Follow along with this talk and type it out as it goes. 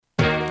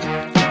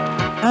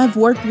I've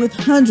worked with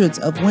hundreds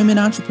of women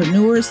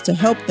entrepreneurs to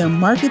help them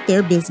market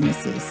their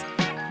businesses.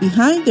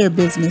 Behind their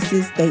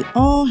businesses, they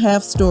all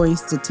have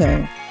stories to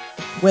tell.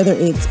 Whether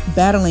it's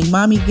battling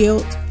mommy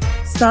guilt,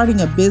 starting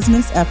a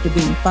business after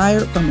being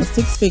fired from a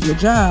six-figure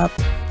job,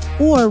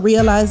 or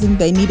realizing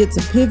they needed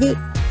to pivot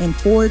and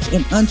forge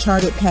an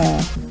uncharted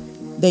path,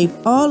 they've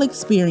all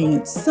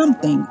experienced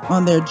something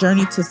on their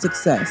journey to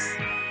success.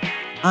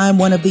 I'm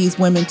one of these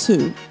women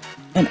too,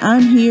 and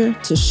I'm here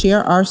to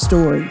share our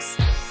stories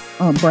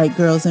on Bright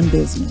Girls in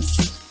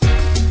Business.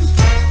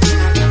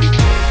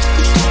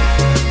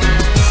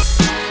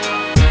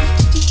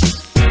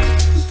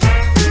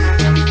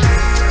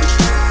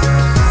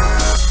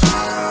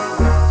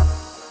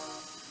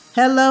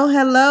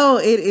 Hello.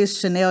 It is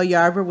Chanel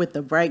Yarber with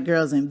the Bright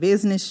Girls in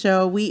Business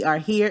show. We are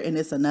here and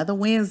it's another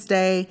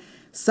Wednesday.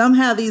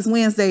 Somehow these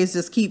Wednesdays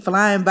just keep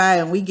flying by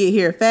and we get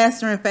here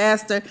faster and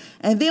faster.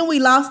 And then we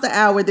lost an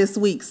hour this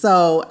week.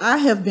 So I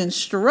have been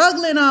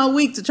struggling all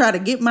week to try to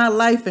get my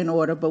life in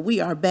order, but we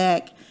are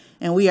back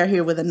and we are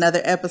here with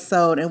another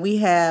episode. And we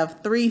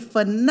have three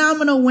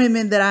phenomenal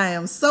women that I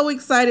am so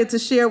excited to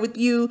share with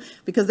you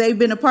because they've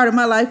been a part of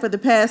my life for the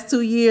past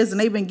 2 years and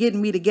they've been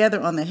getting me together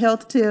on the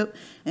health tip.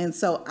 And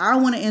so I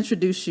want to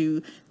introduce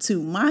you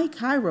to my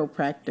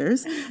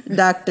chiropractors,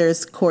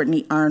 Doctors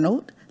Courtney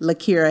Arnold,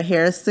 Lakira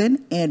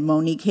Harrison, and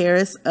Monique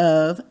Harris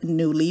of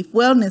New Leaf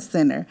Wellness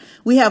Center.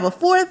 We have a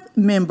fourth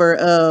member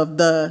of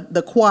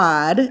the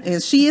quad,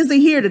 and she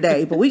isn't here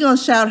today, but we're going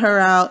to shout her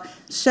out.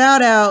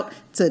 Shout out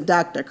to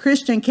Dr.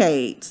 Christian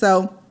Cade.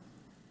 So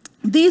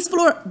these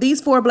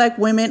four Black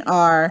women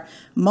are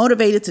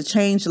motivated to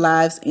change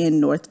lives in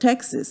North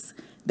Texas.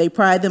 They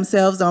pride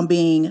themselves on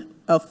being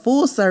a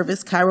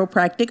full-service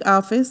chiropractic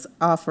office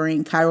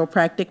offering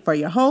chiropractic for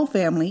your whole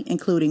family,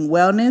 including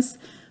wellness,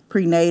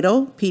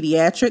 prenatal,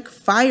 pediatric,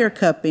 fire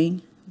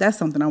cupping. That's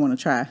something I want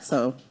to try.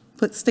 So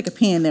stick a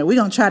pin there. We're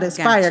going to try this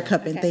fire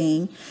cupping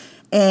thing.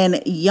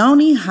 And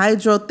yoni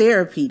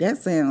hydrotherapy. That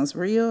sounds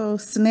real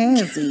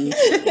snazzy.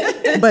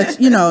 But,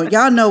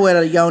 y'all know what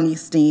a yoni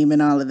steam and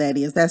all of that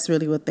is. That's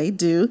really what they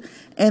do.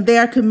 And they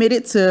are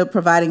committed to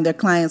providing their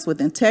clients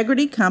with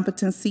integrity,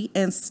 competency,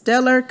 and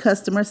stellar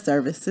customer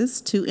services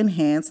to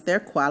enhance their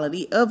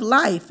quality of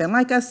life. And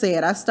like I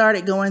said, I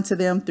started going to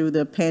them through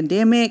the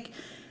pandemic.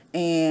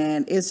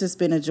 And it's just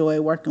been a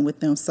joy working with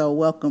them. So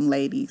welcome,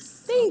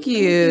 ladies. Thank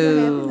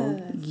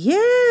you.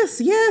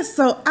 Yes.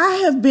 So I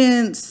have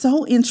been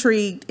so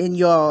intrigued in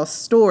y'all's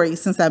story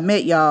since I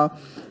met y'all.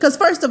 Because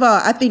first of all,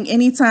 I think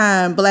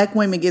anytime Black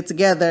women get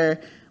together,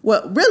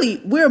 well,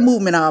 really, we're a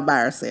movement all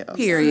by ourselves.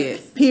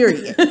 Period.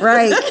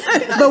 Right?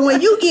 But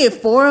when you get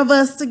four of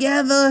us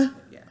together,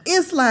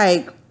 it's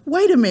like,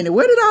 wait a minute,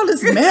 where did all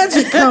this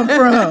magic come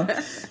from?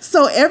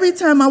 So every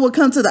time I would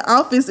come to the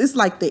office, it's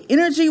like the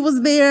energy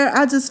was there.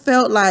 I just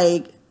felt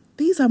like,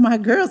 these are my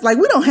girls. Like,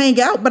 we don't hang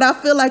out, but I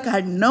feel like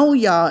I know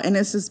y'all. And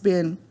it's just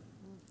been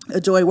a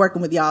joy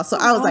working with y'all. So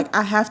I was like,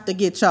 I have to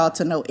get y'all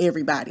to know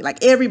everybody.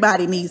 Like,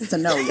 everybody needs to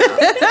know y'all.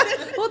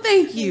 Well,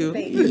 thank you.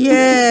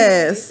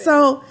 Yes.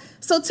 So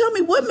tell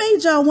me, what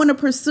made y'all want to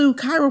pursue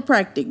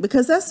chiropractic?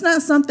 Because that's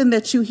not something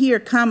that you hear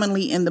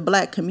commonly in the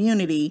Black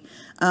community.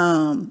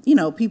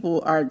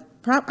 People are,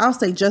 I'll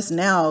say just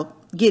now,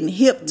 getting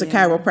hip to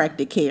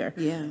chiropractic care.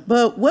 Yeah.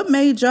 But what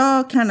made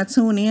y'all kind of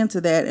tune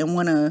into that and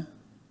want to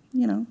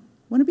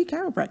be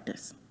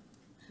chiropractors?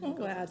 Well,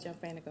 I'll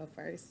jump in and go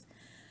first.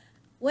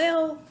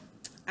 Well,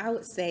 I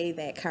would say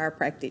that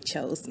chiropractic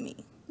chose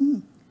me.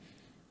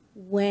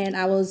 When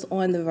I was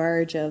on the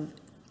verge of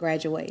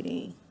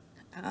graduating,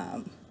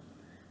 I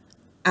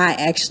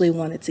actually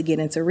wanted to get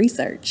into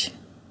research.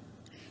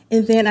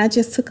 And then I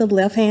just took a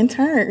left-hand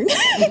turn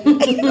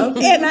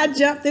and I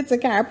jumped into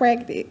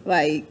chiropractic.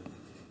 Like,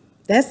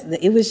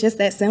 it was just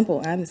that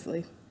simple,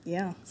 honestly.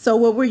 Yeah. So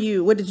what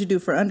did you do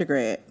for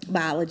undergrad?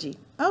 Biology.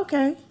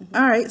 Okay. Mm-hmm.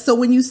 All right. So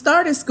when you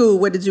started school,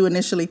 what did you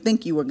initially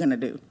think you were going to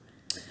do?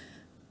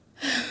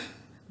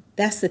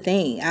 That's the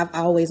thing. I've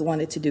always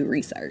wanted to do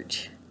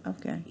research.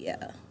 Okay. Yeah.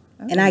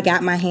 Okay. And I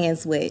got my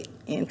hands wet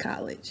in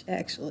college,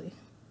 actually.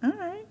 All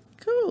right.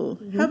 Cool.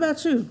 Mm-hmm. How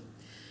about you?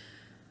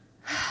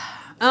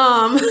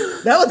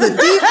 That was a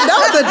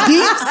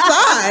deep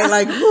sigh.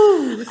 Like,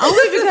 whoo.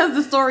 Only because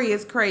the story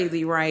is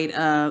crazy, right?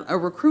 A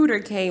recruiter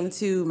came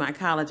to my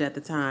college at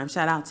the time.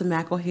 Shout out to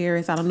Michael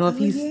Harris. I don't know if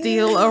he's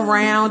still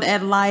around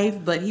at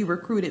life, but he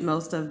recruited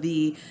most of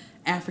the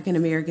African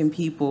American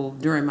people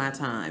during my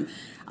time.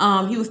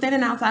 He was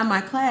standing outside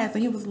my class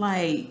and he was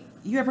like,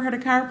 "You ever heard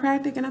of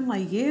chiropractic?" And I'm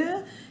like,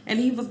 "Yeah." And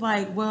he was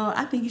like, "Well,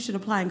 I think you should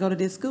apply and go to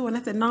this school." And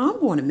I said, "No, I'm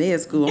going to med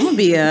school. I'm going to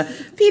be a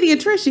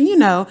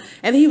pediatrician,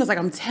 And he was like,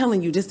 "I'm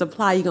telling you, just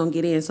apply. You're going to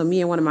get in." So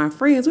me and one of my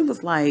friends, we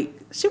was like,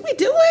 should we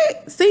do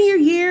it? Senior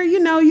year,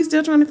 you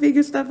still trying to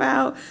figure stuff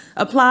out.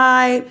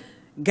 Applied,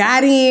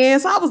 got in.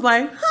 So I was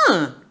like,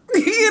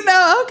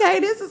 okay,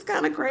 this is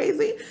kind of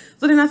crazy.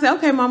 So then I said,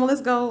 "Okay, Mama,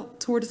 let's go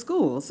tour the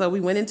school." So we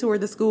went and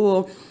toured the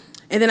school.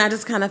 And then I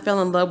just kind of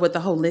fell in love with the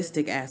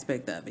holistic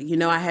aspect of it. You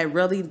know,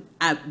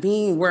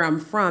 being where I'm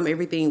from,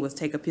 everything was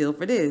take a pill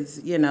for this,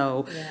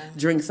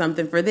 drink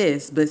something for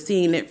this. But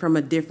seeing it from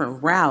a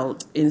different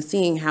route and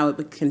seeing how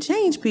it can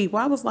change people,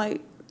 I was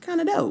like,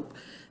 kind of dope.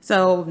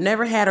 So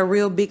never had a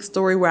real big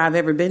story where I've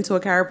ever been to a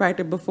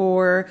chiropractor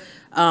before.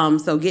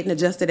 So getting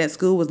adjusted at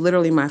school was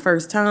literally my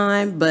first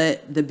time.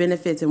 But the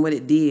benefits and what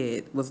it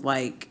did was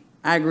like,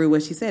 I agree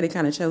with what she said. It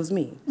kind of chose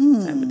me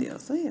type of deal.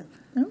 So, yeah.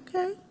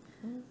 Okay.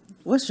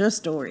 What's your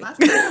story? My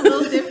story's a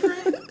little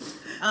different.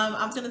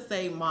 I'm going to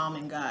say mom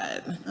and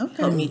God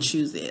helped me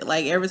choose it.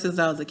 Like, ever since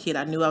I was a kid,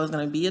 I knew I was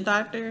going to be a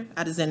doctor.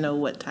 I just didn't know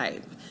what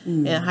type.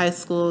 In high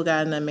school,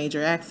 got in a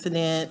major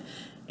accident.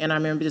 And I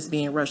remember just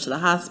being rushed to the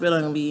hospital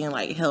and being,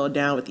 like, held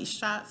down with these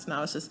shots. And I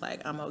was just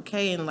like, I'm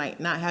okay. And, like,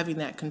 not having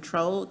that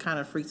control kind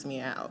of freaks me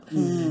out.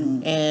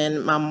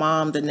 And my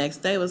mom the next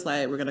day was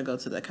like, we're going to go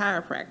to the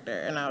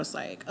chiropractor. And I was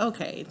like,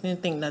 okay.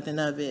 Didn't think nothing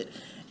of it.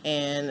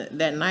 And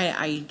that night,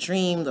 I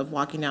dreamed of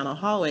walking down a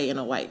hallway in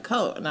a white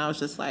coat. And I was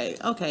just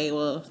like, okay,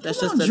 well, that's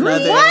just another...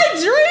 White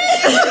dream?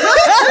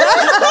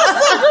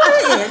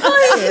 Go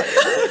ahead.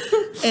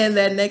 And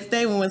that next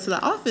day, when we went to the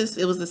office,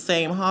 it was the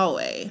same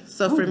hallway.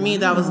 So for me,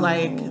 that was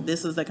like,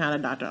 this is the kind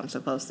of doctor I'm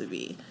supposed to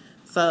be.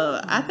 So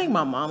I thank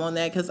my mom on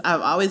that, because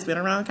I've always been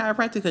around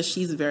chiropractic because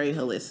she's very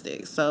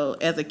holistic. So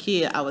as a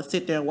kid, I would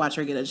sit there and watch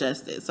her get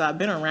adjusted. So I've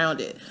been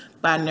around it,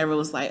 but I never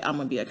was like, I'm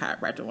going to be a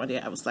chiropractor one day.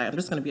 I was like, I'm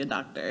just going to be a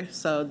doctor.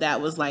 So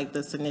that was like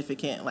the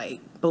significant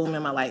like boom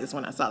in my life is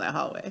when I saw that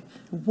hallway.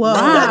 Whoa.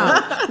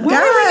 Wow. Why do we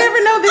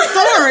never know this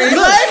story?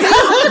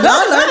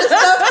 Y'all learning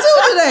stuff too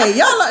today.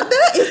 Y'all like,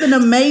 that is an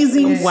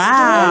amazing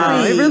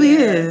Wow. story. It really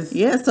is.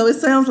 Yeah, so it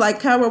sounds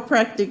like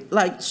chiropractic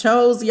like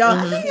chose y'all.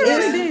 I think it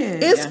really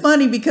did. It's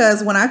funny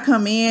because when I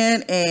come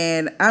in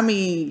and I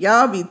mean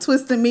y'all be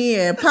twisting me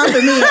and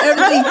popping me and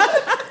everything.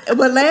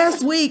 But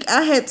last week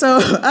I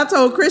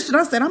told Christian,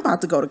 I said, I'm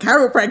about to go to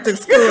chiropractic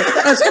school.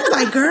 And she was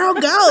like, girl,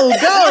 go.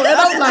 And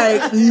I'm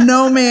like,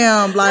 no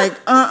ma'am, like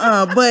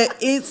but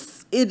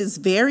it is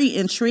very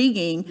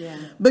intriguing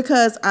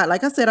because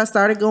like I said, I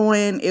started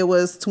going, it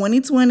was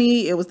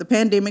 2020, it was the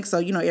pandemic, so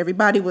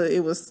everybody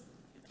it was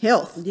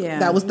health. Yeah.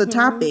 That was the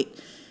topic.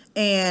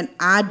 And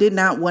I did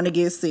not want to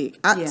get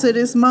sick. To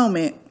this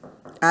moment,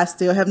 I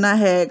still have not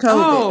had COVID.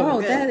 Oh,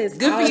 that is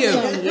good awesome. for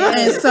you.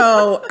 And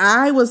so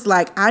I was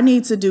like, I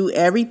need to do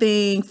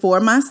everything for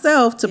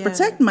myself to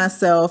protect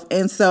myself.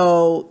 And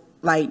so,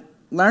 like,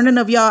 learning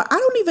of y'all, I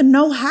don't even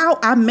know how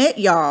I met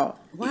y'all.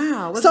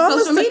 Wow. Was it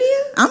social media?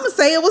 I'm going to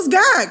say it was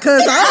God,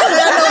 because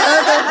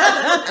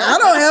I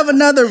don't have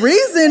another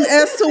reason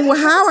as to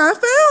how I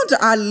found you.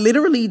 I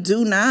literally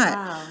do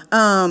not.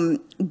 Wow.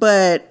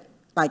 But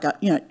like,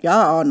 y'all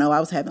all know I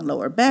was having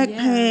lower back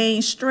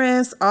pain,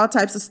 stress, all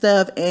types of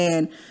stuff.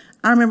 And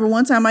I remember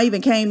one time I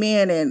even came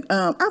in and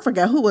I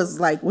forgot who was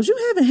like, was you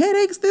having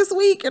headaches this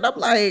week? And I'm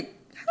like,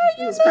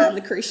 He was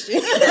probably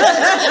Christian.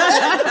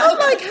 I'm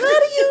like, how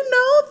do you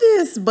know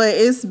this? But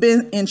it's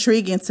been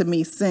intriguing to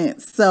me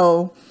since.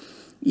 So,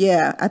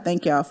 yeah, I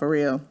thank y'all for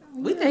real.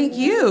 We thank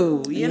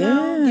you, giving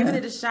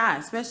it a shot.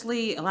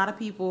 Especially a lot of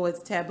people,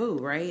 it's taboo,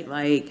 right?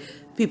 Like,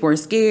 people are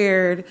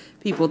scared.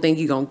 People think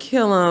you're going to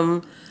kill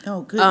them.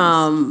 Oh,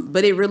 goodness.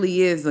 But it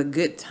really is a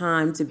good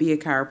time to be a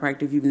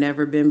chiropractor if you've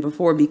never been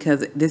before,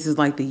 because this is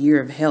like the year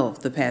of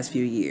health the past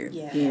few years.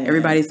 Yeah.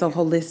 Everybody's so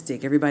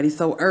holistic. Everybody's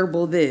so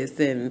herbal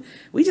this. And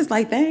we just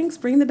like, thanks,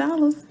 bring the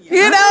dollars. That's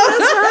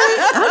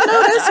right. I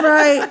know that's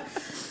right.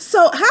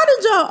 So how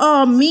did y'all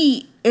all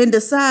meet and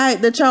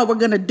decide that y'all were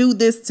going to do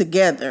this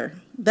together?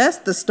 That's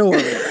the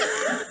story.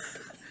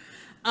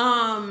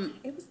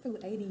 It was through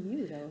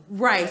ADU though.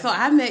 Right. So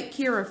I met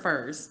Kira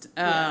first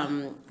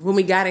when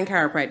we got in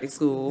chiropractic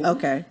school.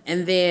 Okay.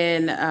 And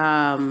then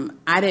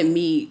I didn't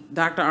meet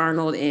Dr.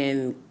 Arnold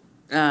and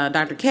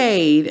Dr.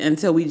 Cade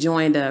until we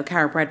joined a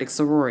chiropractic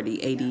sorority,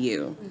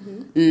 ADU.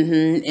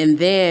 And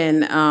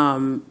then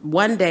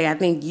one day, I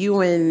think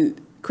you and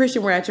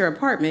Christian were at your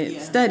apartment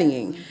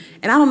studying.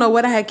 And I don't know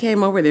what I had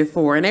came over there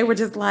for. And they were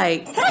just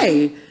like,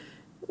 hey,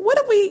 what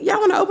if y'all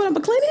want to open up a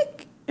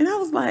clinic? And I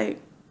was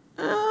like,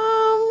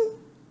 okay.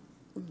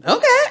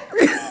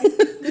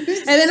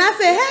 And then I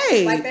said,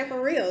 hey. Like that for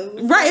real.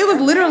 Right. It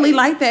was literally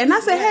like that. And I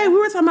said, hey, we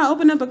were talking about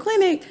opening up a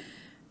clinic.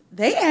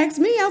 They asked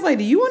me, I was like,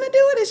 do you want to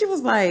do it? And she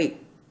was like,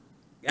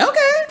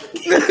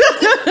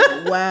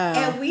 okay. Wow.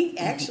 And we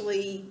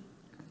actually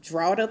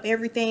drawed up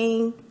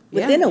everything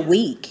within a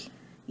week.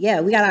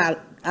 Yeah, we got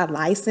our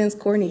license,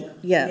 Courtney.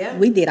 Yeah,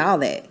 we did all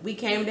that. We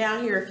came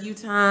down here a few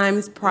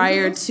times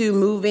prior to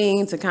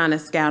moving to kind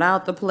of scout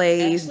out the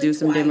place, do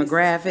some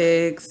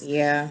demographics.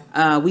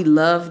 Yeah. We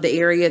loved the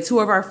area. Two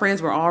of our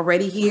friends were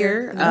already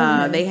here.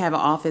 They have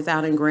an office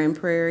out in Grand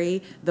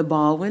Prairie, the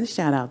Baldwin.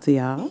 Shout out to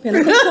y'all.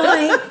 Pinnacle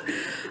Point.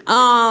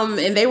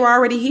 And they were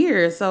already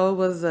here, so it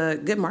was a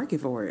good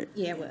market for it.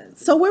 Yeah, it was.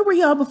 So where were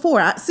y'all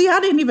before? I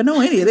didn't even know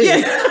any of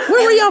this.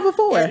 Where were y'all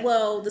before?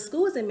 Well, the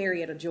school is in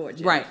Marietta,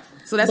 Georgia. Right.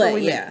 So that's what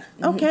we met.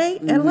 Okay,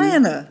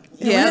 Atlanta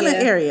Yeah.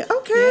 area.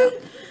 Okay.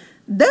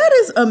 That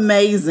is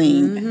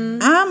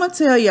amazing. I'm going to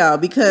tell y'all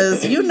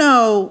because,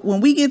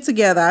 when we get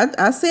together,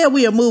 I said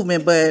we a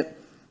movement, but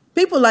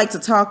people like to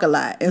talk a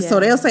lot. And so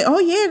they'll say, oh,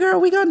 yeah,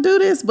 girl, we going to do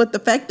this. But the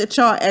fact that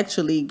y'all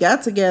actually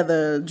got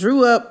together,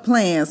 drew up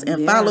plans,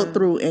 and followed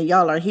through, and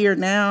y'all are here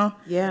now.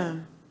 Yeah.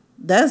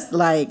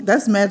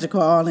 That's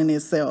magical all in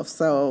itself.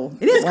 So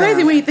it is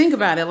crazy when you think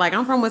about it. Like,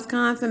 I'm from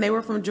Wisconsin. They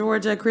were from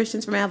Georgia,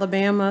 Christians from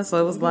Alabama.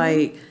 So it was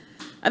like,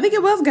 I think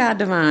it was God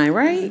divine,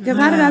 right? Because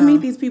how did I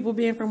meet these people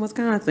being from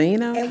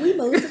Wisconsin, And we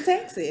moved to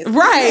Texas.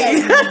 Right.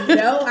 I had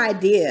no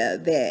idea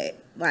that,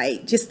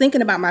 like, just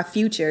thinking about my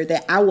future,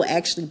 that I will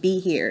actually be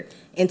here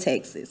in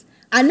Texas.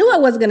 I knew I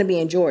wasn't going to be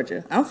in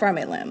Georgia. I'm from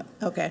Atlanta.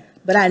 Okay.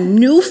 But I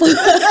knew for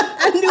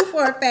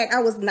a fact I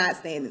was not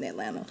staying in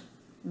Atlanta.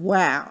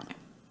 Wow.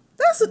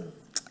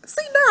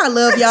 See, now I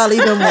love y'all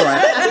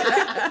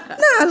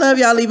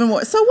even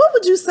more. So what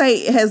would you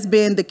say has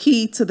been the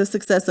key to the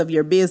success of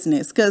your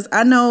business? Because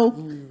I know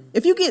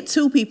if you get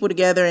two people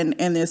together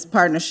in this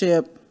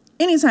partnership,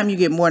 anytime you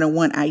get more than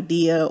one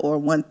idea or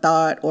one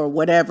thought or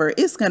whatever,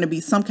 it's going to be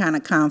some kind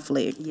of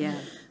conflict. Yeah.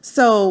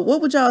 So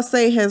what would y'all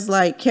say has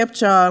like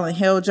kept y'all and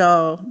held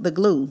y'all the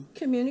glue?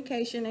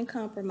 Communication and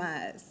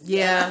compromise.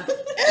 Yeah.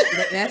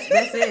 That's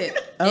it.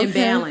 Okay. In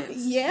balance.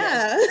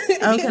 Yeah.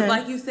 Because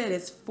like you said,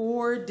 it's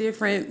 4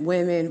 different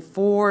women,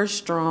 4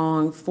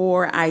 strong,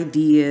 4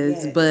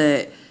 ideas,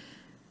 but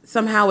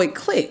somehow it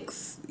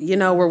clicks,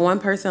 where one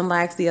person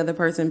lacks, the other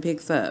person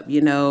picks up,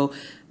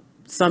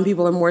 Some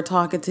people are more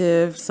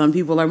talkative. Some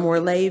people are more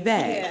laid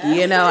back.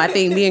 Yeah. I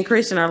think me and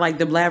Christian are like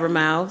the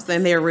blabbermouths,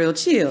 and they're real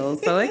chill.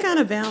 So it kind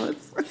of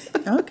balance.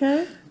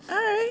 Okay. All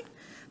right.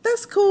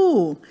 That's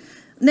cool.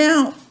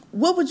 Now,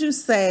 what would you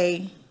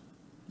say?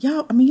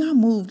 Y'all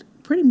moved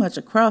pretty much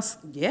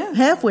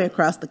halfway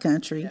across the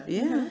country.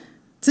 Yeah.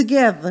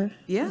 Together.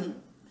 Yeah.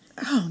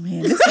 Oh,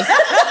 man.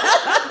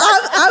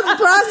 I'm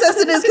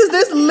processing this because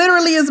this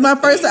literally is my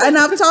first time. And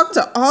I've talked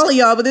to all of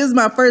y'all, but this is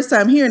my first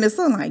time hearing this.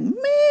 So I'm like, man.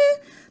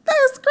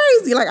 That's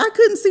crazy. Like, I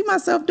couldn't see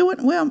myself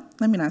doing. Well,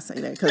 let me not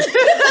say that because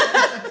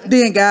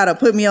then God will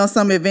put me on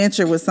some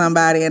adventure with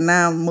somebody and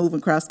now I'm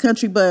moving cross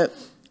country. But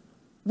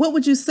what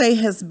would you say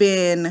has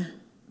been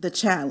the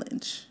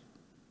challenge?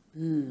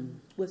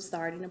 With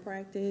starting a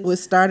practice? With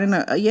starting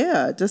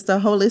just a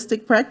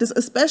holistic practice,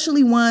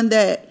 especially one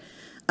that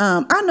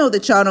I know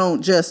that y'all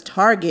don't just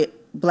target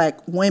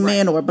Black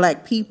women or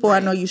Black people.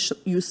 Right. I know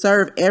you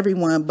serve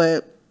everyone,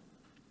 but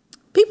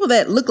people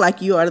that look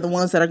like you are the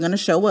ones that are going to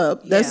show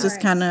up. That's just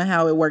kind of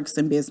how it works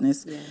in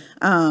business. Yeah.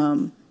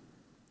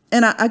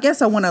 And I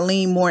guess I want to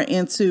lean more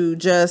into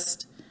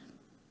just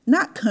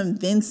not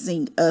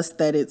convincing us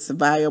that it's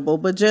viable,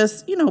 but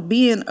just,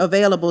 being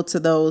available to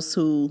those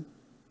who,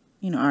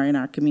 are in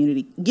our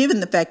community, given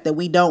the fact that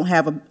we don't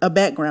have a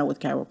background with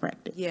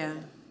chiropractic. Yeah.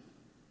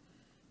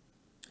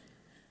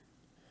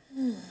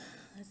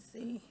 Let's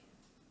see.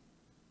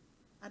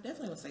 I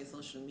definitely would say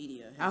social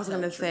media. I was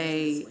going to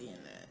say...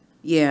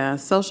 Yeah,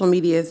 social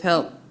media has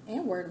helped.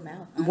 And word of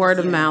mouth. Word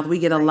of mouth. We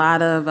get a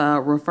lot of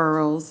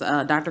referrals.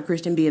 Dr.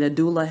 Christian being a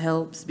doula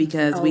helps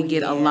because we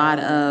get a lot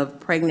of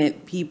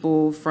pregnant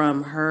people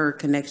from her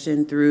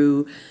connection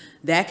through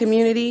that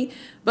community.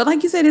 But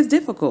like you said, it's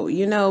difficult.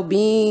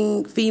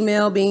 Being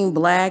female, being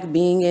Black,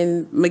 being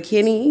in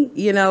McKinney,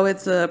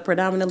 it's a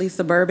predominantly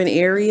suburban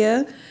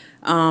area.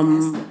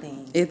 That's the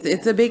thing.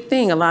 It's a big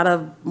thing. A lot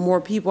of more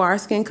people, our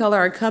skin color,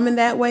 are coming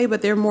that way,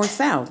 but they're more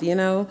south,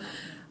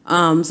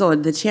 So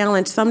the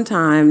challenge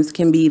sometimes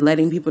can be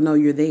letting people know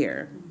you're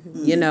there,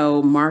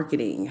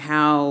 marketing.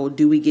 How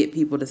do we get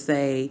people to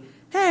say,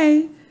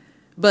 hey,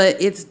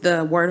 but it's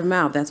the word of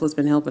mouth. That's what's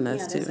been helping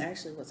us too.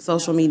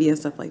 Social media,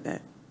 stuff like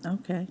that.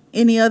 Okay.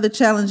 Any other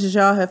challenges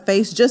y'all have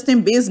faced just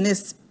in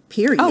business,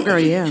 period? Oh, girl,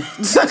 yeah.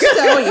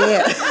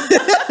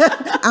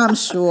 I'm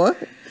sure.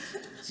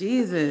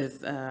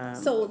 Jesus.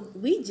 So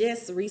we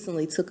just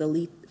recently took a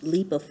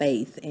leap of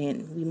faith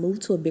and we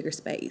moved to a bigger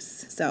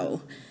space.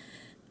 So...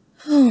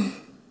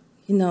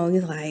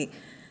 it's like,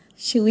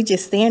 should we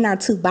just stay in our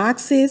 2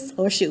 boxes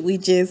or should we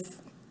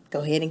just go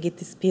ahead and get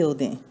this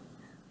building?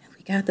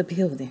 We got the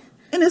building.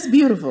 And it's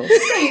beautiful.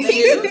 Thank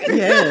you.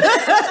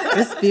 Yes,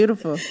 it's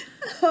beautiful.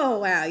 Oh,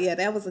 wow. Yeah,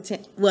 that was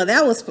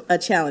a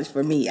challenge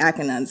for me. I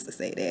can honestly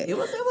say that. It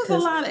was a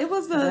lot. I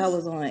was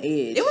on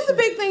edge. It was a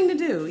big thing to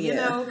do,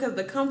 because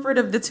the comfort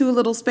of the 2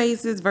 little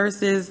spaces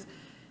versus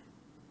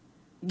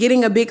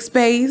getting a big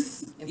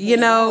space,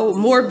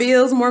 more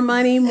bills, more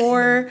money,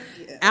 more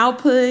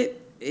output.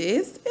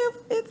 It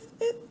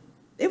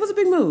was a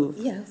big move.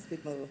 Yeah, it was a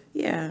big move.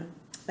 Yeah.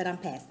 But I'm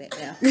past that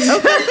now. Okay.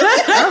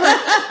 All right.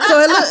 So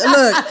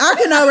look, I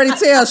can already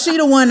tell she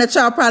the one that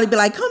y'all probably be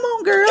like, come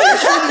on, girl. And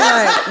she be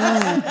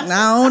like,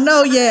 I don't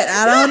know yet.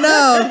 I don't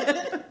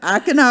know. I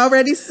can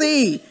already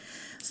see.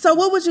 So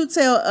what would you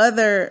tell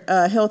other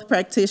health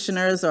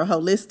practitioners or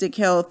holistic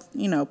health,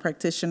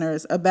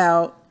 practitioners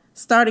about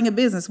starting a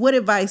business? What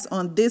advice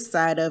on this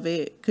side of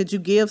it could you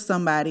give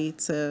somebody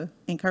to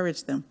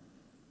encourage them?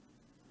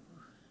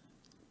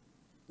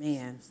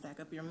 Man. Stack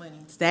up your money.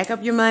 Stack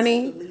up your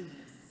money.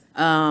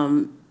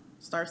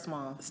 Start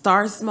small.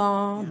 Start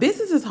small. Yeah.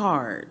 Business is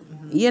hard,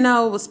 you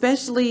know,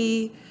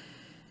 especially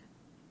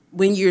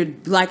when you're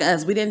like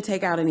us. We didn't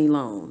take out any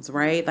loans,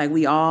 right? Like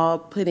we all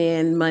put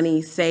in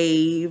money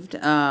saved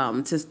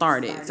to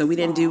start it. So we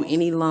didn't do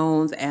any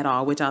loans at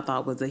all, which I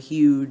thought was a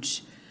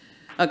huge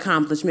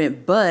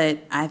accomplishment. But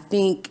I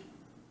think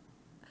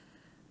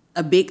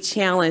a big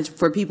challenge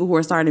for people who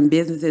are starting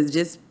businesses,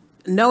 just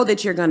know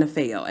that you're going to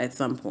fail at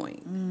some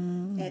point.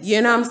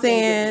 You know what I'm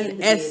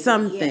saying? At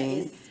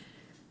something. Yes.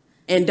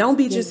 And don't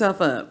beat yourself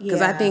up,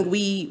 because I think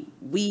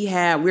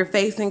we're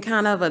facing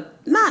kind of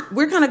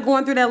we're kind of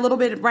going through that a little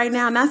bit right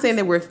now. Not saying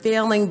that we're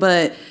failing,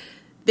 but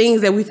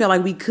things that we feel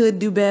like we could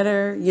do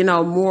better, you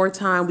know, more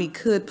time we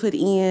could put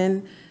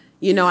in,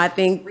 you know, I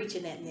think.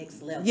 Reaching that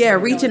next level. Yeah,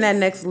 reaching that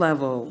next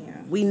level.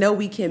 Yeah. We know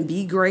we can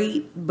be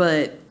great,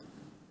 but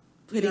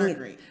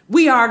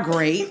we are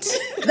great.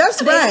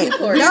 That's right.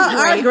 Y'all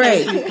are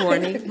great. Thank you,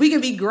 Courtney. We can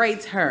be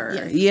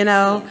greater, you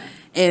know. Yeah.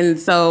 And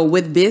so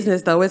with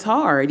business, though, it's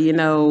hard, you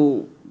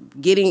know,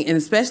 and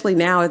especially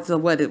now it's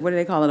what do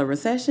they call it, a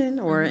recession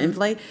or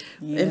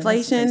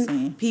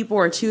inflation? People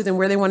are choosing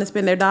where they want to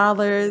spend their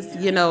dollars,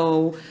 you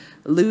know,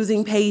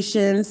 losing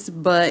patience,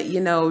 but,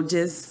 you know,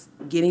 just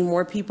getting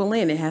more people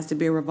in. It has to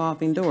be a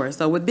revolving door.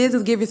 So with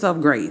business, give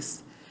yourself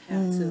grace.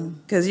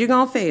 Because you're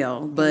going to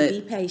fail, but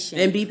be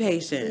patient.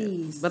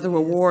 Please. But the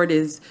reward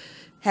is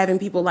having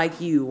people like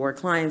you or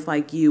clients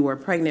like you or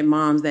pregnant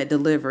moms that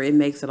deliver. It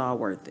makes it all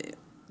worth it.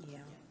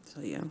 So,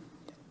 yeah.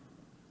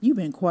 You've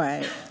been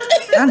quiet.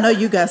 I know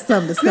you got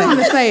something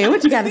to say.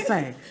 What you got to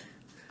say?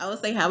 I would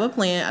say have a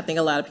plan. I think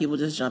a lot of people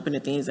just jump into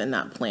things and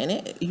not plan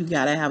it. You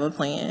got to have a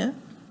plan.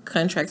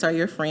 Contracts are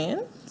your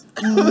friend.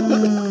 Come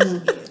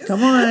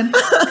on.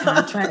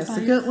 Contracts. That's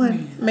a good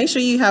one. Make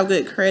sure you have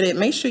good credit.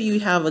 Make sure you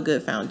have a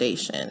good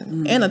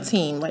foundation and a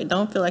team. Like,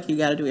 don't feel like you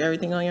got to do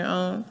everything on your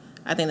own.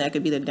 I think that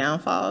could be the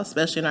downfall,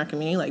 especially in our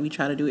community. Like, we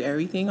try to do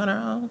everything on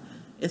our own.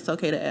 It's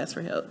okay to ask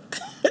for help.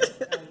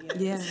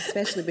 Yeah,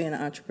 especially being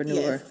an entrepreneur.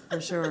 Yes, for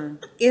sure.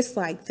 It's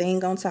like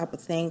thing on top of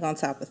thing on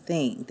top of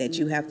thing that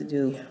you have to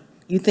do. Yeah.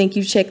 You think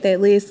you check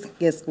that list?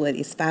 Guess what?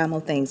 It's 5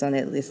 more things on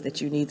that list that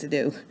you need to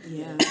do.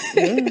 Yeah.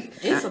 And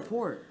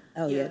support.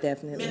 Oh, yeah,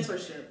 definitely.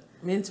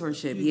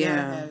 Mentorship,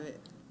 yeah.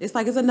 It's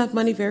like it's enough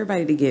money for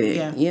everybody to get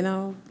it, you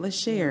know? Let's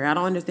share. I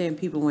don't understand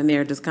people when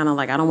they're just kind of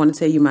like, I don't want to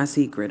tell you my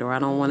secret, or I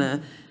don't want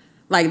to.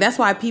 Like, that's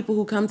why people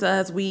who come to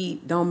us,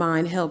 we don't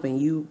mind helping.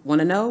 You want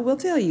to know? We'll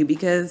tell you,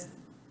 because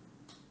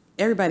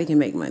everybody can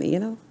make money, you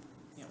know?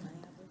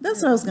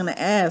 That's what I was going to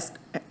ask.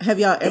 Have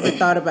y'all ever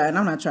thought about, and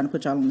I'm not trying to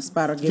put y'all on the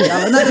spot or give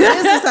y'all another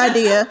business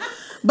idea,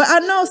 but I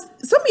know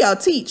some of y'all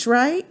teach,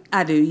 right?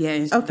 I do,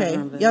 yeah. Okay,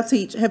 y'all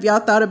teach. Have y'all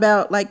thought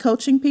about, like,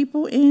 coaching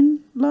people in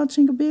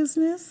launching a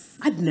business?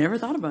 I'd never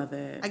thought about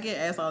that. I get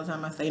asked all the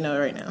time. I say no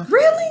right now.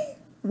 Really?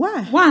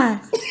 Why?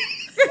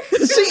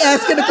 She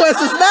asking the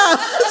questions now.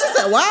 She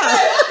said,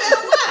 why?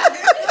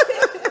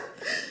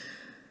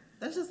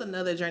 That's just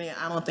another journey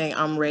I don't think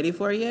I'm ready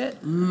for yet.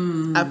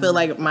 I feel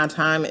like my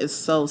time is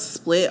so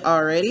split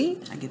already.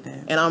 I get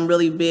that. And I'm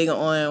really big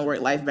on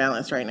work-life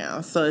balance right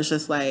now. So it's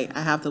just like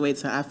I have to wait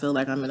till I feel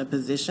like I'm in a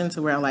position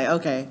to where I'm like,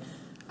 okay,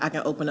 I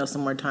can open up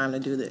some more time to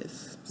do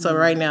this. So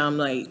right now I'm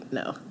like,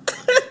 no.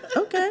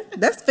 Okay,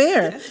 that's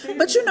fair.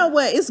 But you know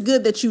what? It's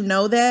good that you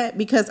know that,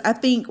 because I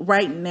think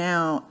right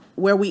now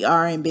where we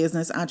are in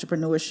business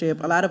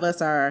entrepreneurship, a lot of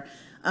us are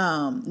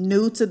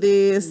new to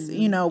this.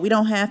 You know, we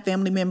don't have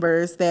family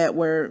members that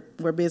were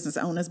business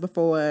owners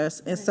before us.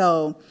 And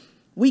so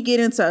we get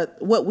into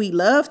what we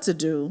love to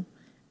do,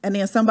 and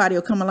then somebody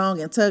will come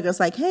along and tug us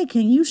like, hey,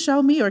 can you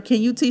show me, or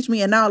can you teach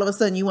me? And now all of a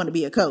sudden you want to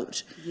be a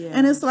coach. Yeah.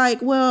 And it's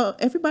like, well,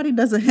 everybody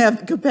doesn't have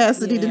the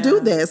capacity to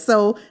do that.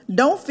 So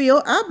don't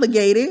feel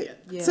obligated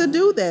to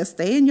do that.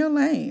 Stay in your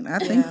lane. I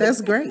think that's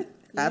great.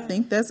 I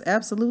think that's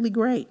absolutely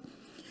great.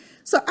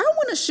 So I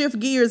want to shift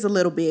gears a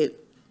little bit,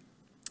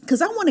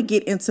 because I want to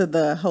get into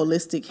the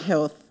holistic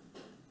health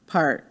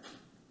part,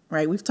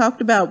 right? We've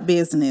talked about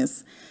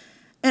business,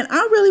 and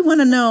I really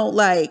want to know,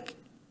 like,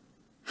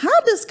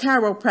 how does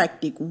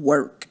chiropractic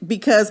work?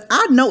 Because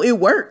I know it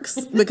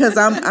works because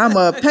I'm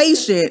a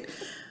patient,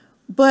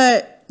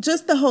 but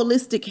just the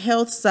holistic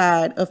health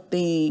side of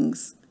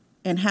things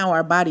and how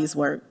our bodies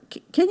work.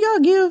 Can y'all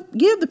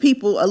give the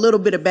people a little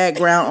bit of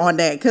background on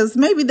that? Because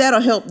maybe that'll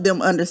help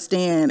them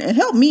understand and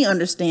help me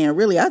understand.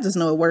 Really, I just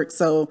know it works,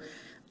 so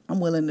I'm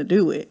willing to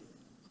do it.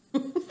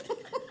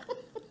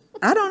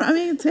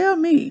 Tell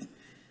me.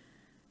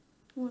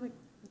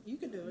 You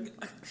can do it.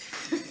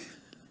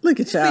 Look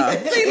at y'all.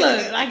 See,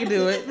 look, I can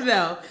do it.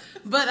 No.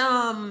 But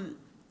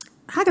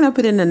how can I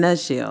put it in a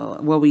nutshell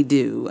what we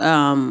do?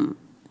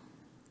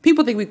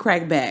 People think we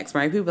crack backs,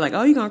 right? People are like,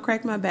 oh, you're going to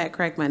crack my back,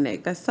 crack my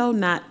neck. That's so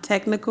not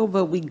technical,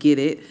 but we get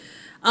it.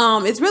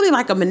 It's really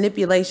like a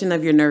manipulation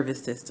of your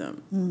nervous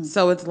system.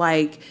 So it's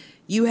like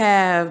you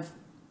have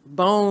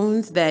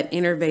bones that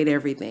innervate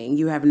everything.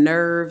 You have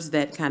nerves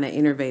that kind of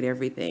innervate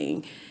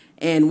everything.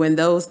 And when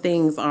those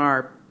things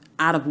are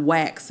out of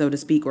whack, so to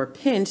speak, or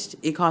pinched,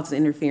 it causes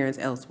interference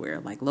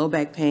elsewhere, like low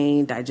back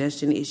pain,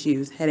 digestion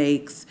issues,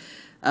 headaches,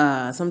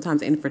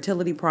 sometimes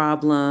infertility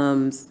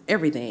problems,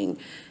 everything.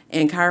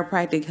 And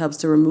chiropractic helps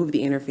to remove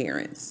the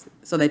interference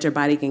so that your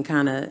body can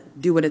kind of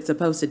do what it's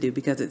supposed to do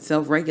because it's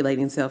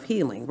self-regulating,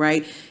 self-healing,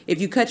 right?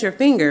 If you cut your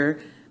finger,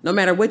 no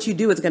matter what you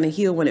do, it's going to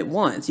heal when it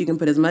wants. You can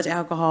put as much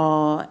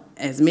alcohol,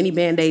 as many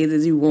Band-Aids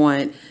as you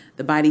want.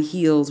 The body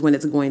heals when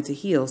it's going to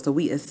heal. So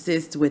we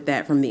assist with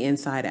that from the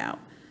inside out.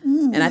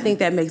 And I think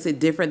that makes it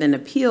different than a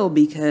pill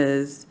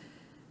because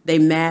they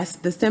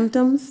mask the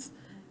symptoms.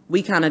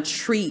 We kind of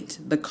treat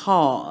the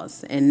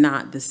cause and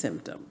not the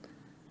symptom,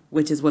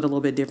 which is what a little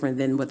bit different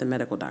than what the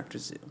medical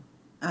doctors do.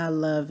 I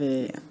love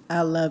it. Yeah.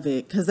 I love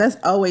it because that's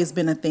always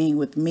been a thing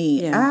with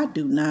me. Yeah. I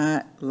do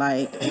not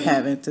like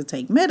having to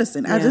take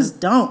medicine. Yeah. I just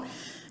don't.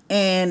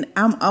 And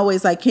I'm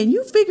always like, can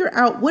you figure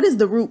out what is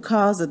the root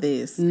cause of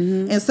this?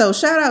 Mm-hmm. And so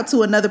shout out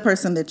to another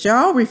person that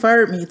y'all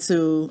referred me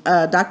to,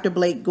 Dr.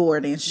 Blake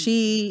Gordon.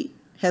 She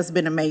has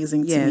been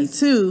amazing to me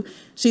too.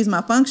 She's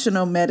my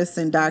functional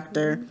medicine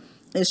doctor.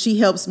 And she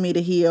helps me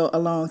to heal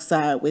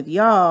alongside with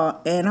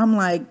y'all. And I'm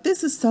like,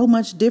 this is so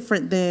much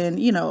different than,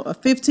 a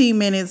 15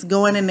 minutes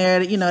going in there.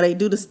 They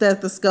do the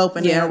stethoscope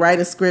and then write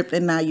a script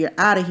and now you're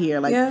out of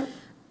here.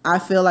 I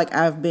feel like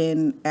I've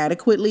been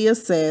adequately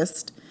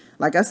assessed.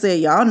 Like I said,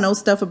 y'all know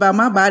stuff about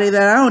my body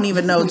that I don't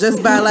even know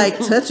just by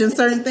touching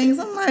certain things.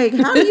 I'm like,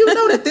 how do you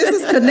know that this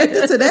is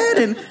connected to that?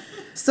 And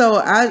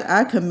so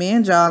I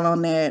commend y'all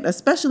on that,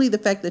 especially the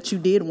fact that you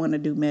did want to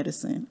do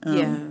medicine.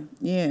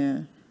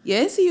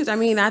 Yeah, it's huge. I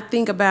mean, I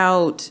think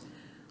about,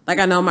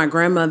 I know my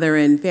grandmother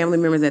and family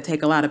members that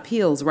take a lot of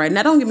pills, right?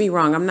 Now, don't get me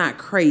wrong. I'm not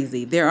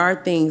crazy. There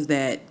are things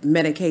that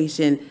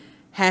medication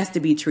has to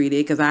be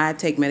treated because I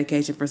take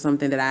medication for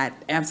something that I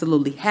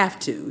absolutely have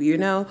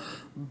to,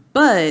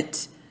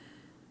 But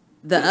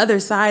the other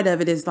side of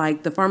it is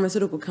the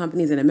pharmaceutical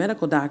companies and the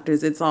medical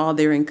doctors,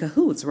 they're in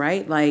cahoots,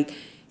 right?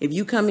 If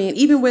you come in,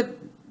 even with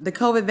the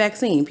COVID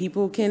vaccine,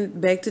 people can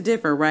beg to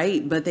differ,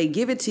 right? But they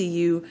give it to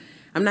you.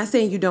 I'm not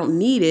saying you don't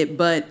need it,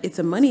 but it's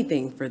a money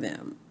thing for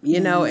them.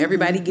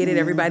 Everybody get it,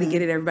 everybody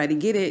get it, everybody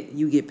get it.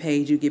 You get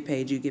paid, you get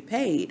paid, you get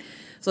paid.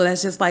 So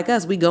that's just like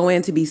us. We go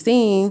in to be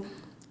seen.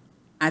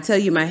 I tell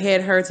you my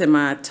head hurts and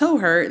my toe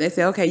hurt. They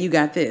say, okay, you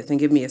got this and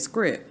give me a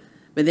script.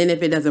 But then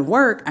if it doesn't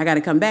work, I got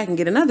to come back and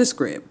get another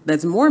script.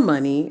 That's more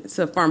money. It's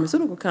a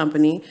pharmaceutical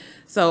company.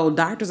 So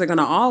doctors are going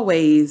to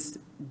always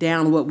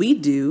down what we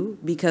do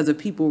because if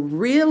people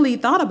really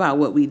thought about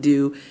what we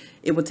do,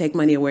 it would take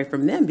money away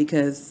from them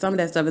because some of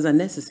that stuff is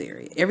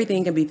unnecessary.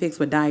 Everything can be fixed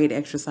with diet,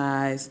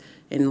 exercise,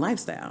 and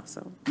lifestyle.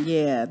 So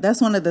yeah,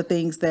 that's one of the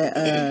things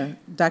that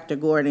Dr.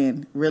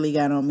 Gordon really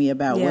got on me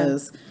about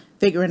was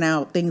figuring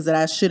out things that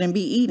I shouldn't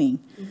be eating.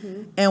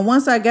 Mm-hmm. And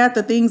once I got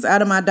the things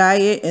out of my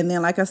diet and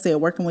then, like I said,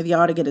 working with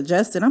y'all to get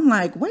adjusted, I'm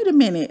like, wait a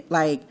minute,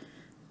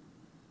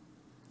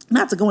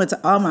 not to go into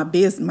all my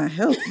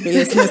health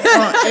business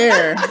on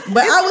air,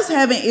 but I was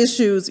having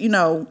issues,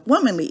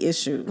 womanly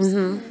issues.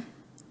 Mm-hmm.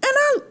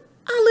 And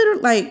I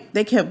literally,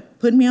 they kept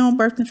putting me on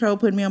birth control,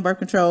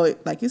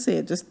 like you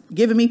said, just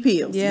giving me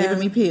pills.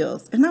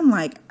 And I'm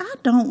like, I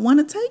don't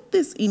want to take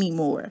this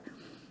anymore.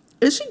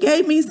 And she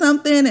gave me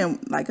something, and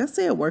like I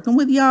said, working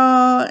with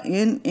y'all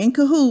in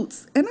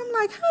cahoots. And I'm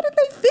like, how did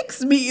they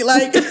fix me?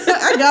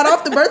 I got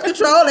off the birth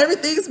control,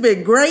 everything's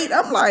been great.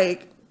 I'm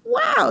like,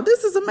 wow,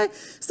 this is amazing.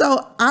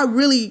 So I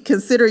really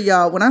consider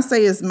y'all, when I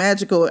say it's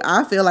magical,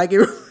 I feel like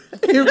it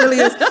really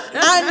is.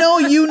 I know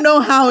you know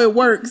how it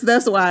works.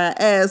 That's why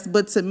I asked.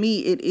 But to me,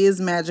 it is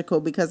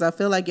magical because I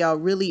feel like y'all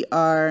really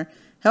are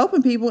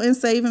helping people and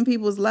saving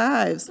people's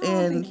lives.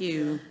 Thank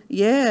you.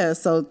 Yeah,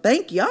 so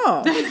thank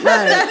y'all.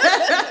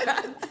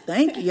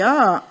 Thank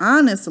y'all,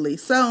 honestly.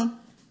 So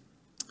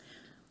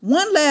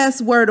one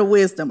last word of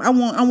wisdom. I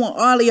want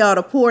all of y'all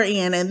to pour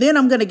in, and then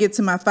I'm going to get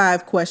to my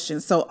 5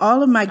 questions. So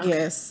all of my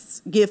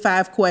guests get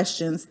 5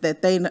 questions that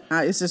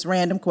it's just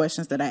random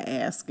questions that I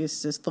ask.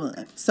 It's just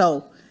fun.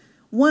 So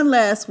one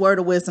last word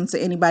of wisdom to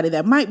anybody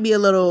that might be a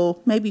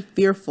little maybe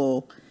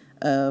fearful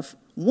of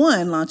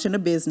 1, launching a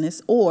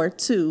business, or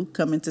 2,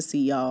 coming to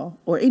see y'all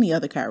or any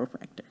other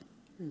chiropractor.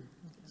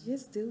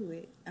 Just do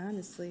it.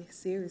 Honestly,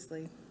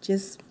 seriously.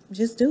 Just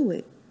do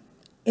it.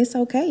 It's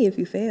okay if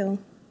you fail.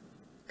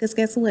 Because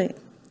guess what?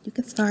 You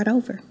can start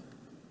over.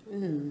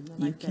 You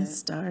can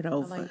start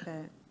over. I like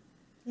that.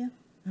 Yeah.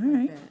 All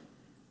right.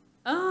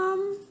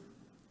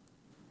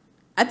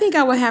 I think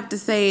I would have to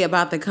say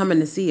about the coming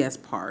to see us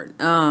part.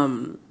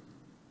 Why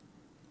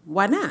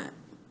not?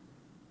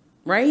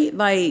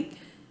 Right?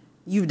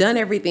 You've done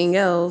everything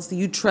else.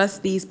 You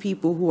trust these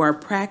people who are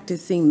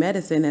practicing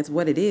medicine. That's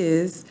what it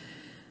is.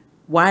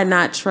 Why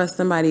not trust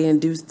somebody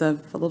and do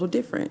stuff a little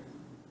different?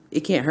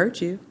 It can't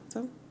hurt you.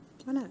 So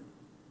why not?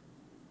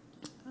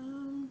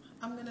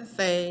 I'm going to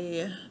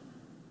say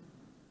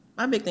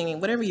my big thing,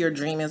 whatever your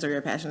dream is or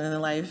your passion is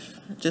in life,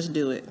 just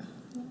do it.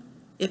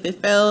 If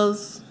it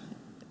fails,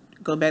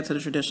 go back to the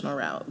traditional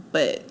route.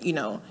 But, you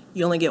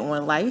only get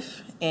one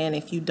life. And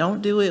if you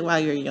don't do it while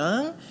you're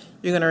young,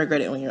 you're going to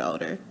regret it when you're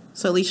older.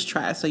 So at least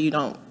try so you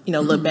don't,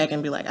 look back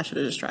and be like, I should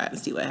have just tried and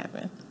see what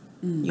happened.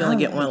 You only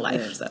get one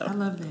life. So I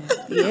love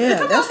that. Yeah.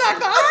 Come on,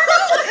 Dr.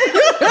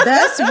 Arnold.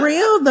 That's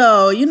real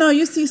though. You know,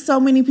 you see so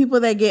many people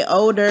that get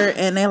older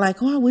and they're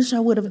like, oh, I wish I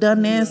would have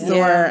done this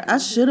or I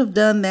should have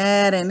done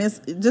that. And it's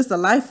just a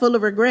life full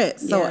of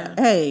regrets. So,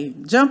 hey,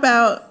 jump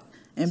out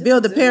and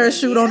build a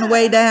parachute on the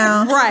way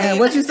down. Right. And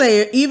what you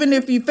say, even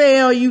if you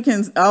fail, you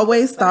can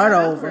always start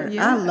over.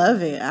 Yeah. I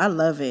love it. I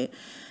love it.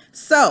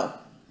 So,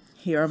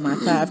 here are my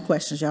 5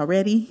 questions. Y'all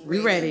ready? We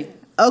ready.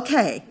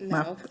 Okay.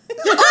 No.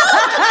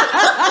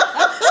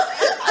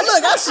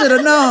 Look, I should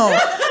have known.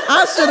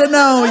 I should have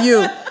known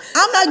you.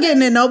 I'm not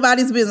getting in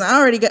nobody's business. I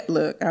already got in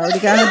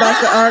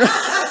Dr. Arnold.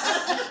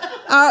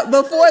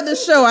 Before the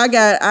show, I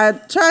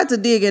tried to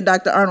dig in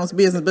Dr. Arnold's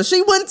business, but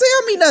she wouldn't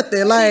tell me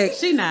nothing. Like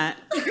she not.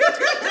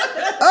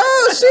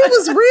 Oh, she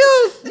was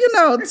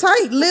real,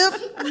 tight-lipped.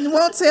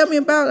 Won't tell me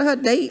about her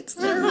dates.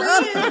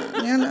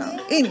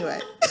 Anyway.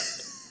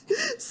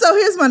 So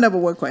here's my number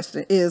 1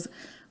 question is,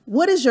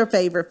 what is your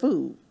favorite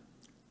food?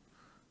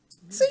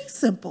 See,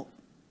 simple.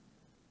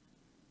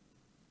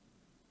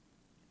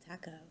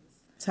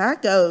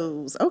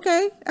 Tacos.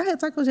 Okay. I had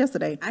tacos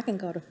yesterday. I can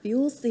go to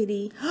Fuel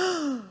City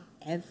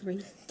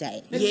every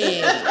day.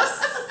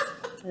 Yes.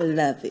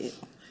 Love it.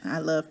 I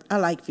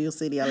like Fuel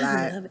City a lot.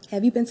 I love it.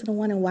 Have you been to the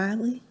one in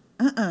Wiley?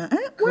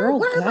 Girl,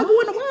 where am I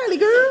going to Wiley,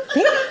 girl?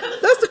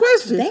 That's the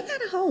question. They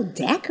got a whole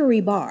daiquiri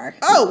bar.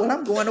 Oh, well,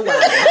 I'm going to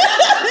Wiley.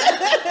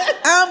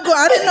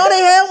 I didn't know they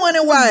had one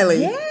in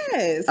Wiley.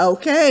 Yes.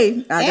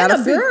 Okay. And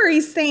a brewery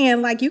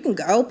stand, like you can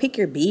go pick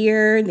your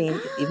beer, and then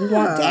if you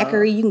want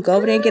daiquiri, you can go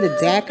over there and get a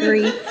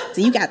daiquiri.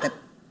 So you got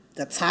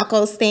the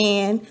taco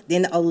stand.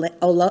 Then the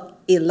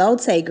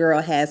elote girl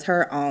has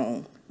her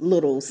own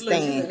little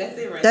stand.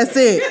 That's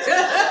it.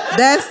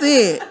 That's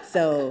it.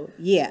 So,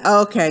 yeah.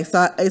 Okay,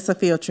 so it's a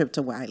field trip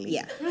to Wiley.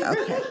 Yeah.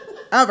 Okay.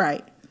 All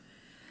right.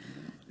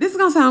 This is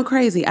going to sound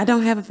crazy. I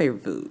don't have a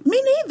favorite food.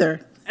 Me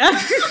neither.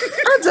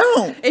 I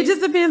don't. It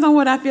just depends on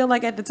what I feel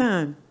like at the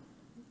time.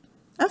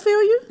 I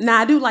feel you. Nah,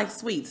 I do like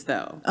sweets,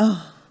 though.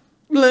 Oh.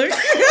 Look.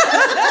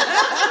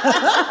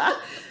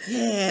 Yeah.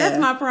 That's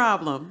my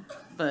problem.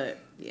 But,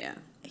 yeah.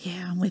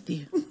 Yeah, I'm with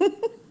you.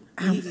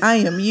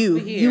 I am you.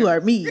 You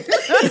are me.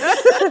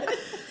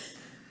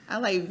 I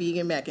like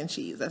vegan mac and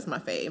cheese. That's my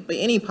fave. But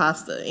any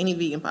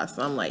vegan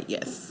pasta, I'm like,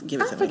 yes, give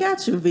it to me. I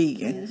forgot you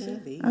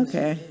vegan.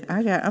 Okay.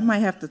 I might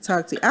have to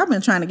talk to you. I've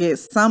been trying to get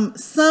some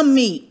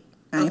meat.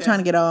 I ain't trying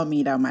to get all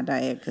meat out of my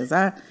diet because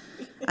I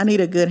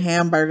need a good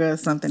hamburger or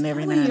something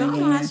every now and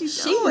again.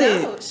 She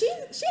know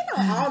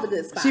all the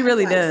good spots. She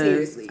really does.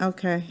 Seriously.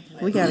 Okay.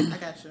 I got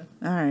you.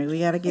 All right, we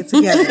gotta get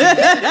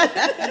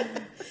together.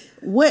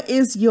 What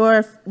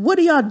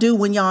do y'all do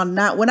when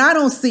I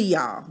don't see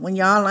y'all? When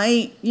y'all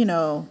ain't,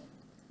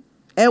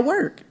 at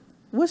work?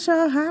 What's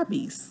y'all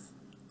hobbies?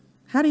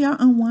 How do y'all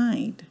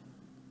unwind?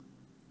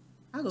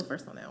 I'll go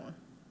first on that one.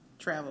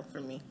 Travel for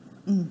me.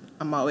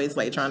 I'm always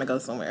trying to go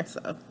somewhere,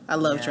 so I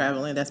love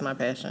traveling. That's my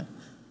passion.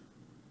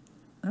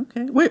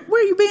 Okay.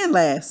 Where you been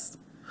last?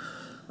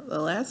 The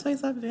last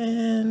place I've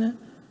been,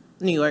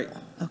 New York.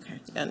 Okay.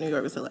 Yeah, New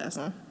York was the last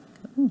one.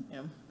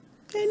 Yeah.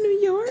 In New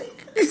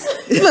York?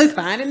 Look,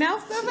 finding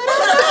out stuff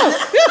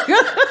I don't know.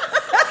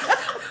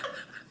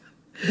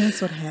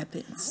 That's what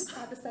happens. I was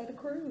about to say the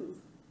cruise.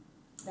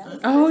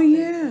 Oh,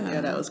 yeah.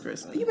 Yeah, that was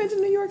Christmas. You been to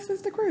New York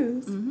since the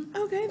cruise? Mm-hmm.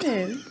 Okay,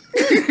 then.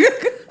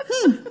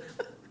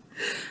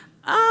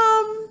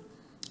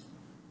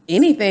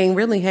 Anything,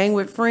 really. Hang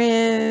with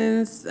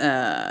friends,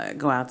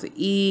 go out to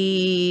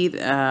eat,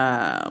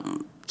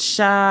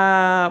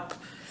 shop.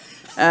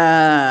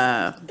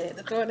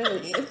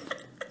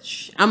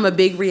 I'm a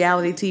big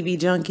reality TV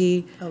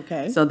junkie.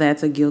 Okay. So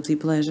that's a guilty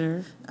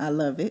pleasure. I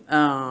love it.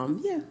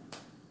 Yeah.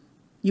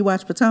 You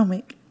watch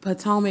Potomac?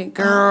 Potomac,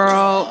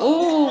 girl.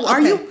 Ooh,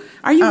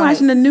 are you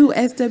watching the new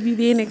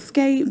SWV and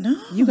Escape? No.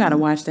 You gotta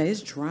watch that.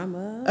 It's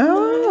drama.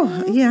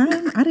 Oh, yeah.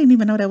 I didn't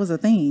even know that was a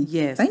thing.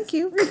 Yes. Thank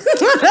you.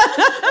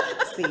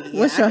 See,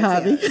 What's your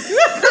hobby?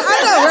 I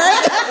know,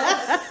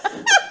 right?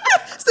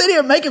 Sit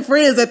here making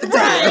friends at the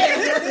time.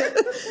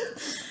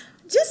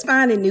 Just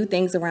finding new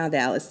things around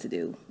Dallas to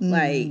do.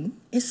 Like,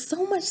 it's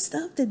so much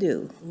stuff to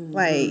do.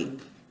 Like,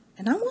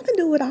 and I want to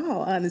do it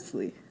all,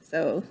 honestly.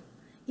 So,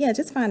 yeah,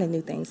 just finding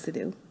new things to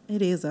do.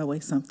 It is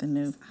always something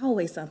new.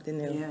 Always something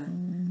new. Yeah.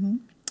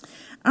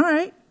 All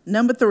right.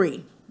 Number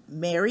 3,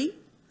 marry,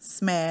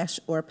 smash,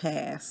 or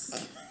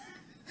pass.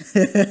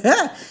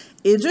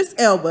 Idris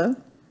Elba,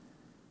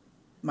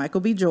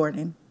 Michael B.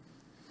 Jordan,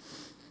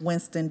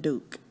 Winston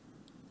Duke.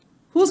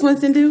 Who's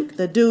Winston Duke?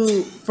 The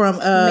dude from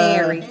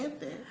Mary.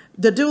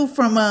 The dude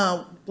from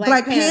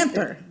Black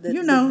Panther.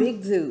 The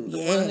big dude.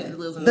 Yeah.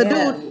 The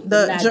dude,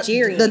 the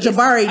Nigerian. the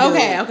Jabari dude.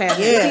 Okay. Is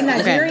he Yeah.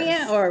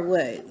 Nigerian or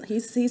what?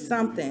 He's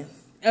something.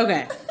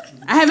 Okay.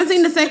 I haven't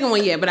seen the second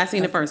one yet, but I've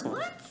seen the first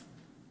one.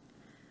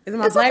 Is it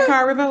my black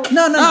card revoked?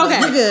 No. Okay.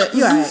 You're good.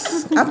 You're all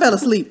right. I fell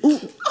asleep. Ooh.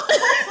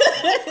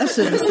 I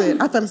shouldn't have said.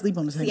 I fell asleep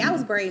on the table. See, I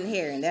was braiding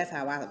hair, and that's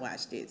how I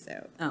watched it.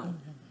 So. Oh.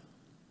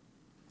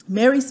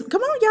 Mary,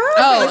 come on, y'all.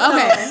 Oh,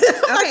 okay.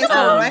 Okay,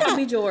 so Michael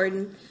B.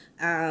 Jordan.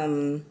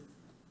 That's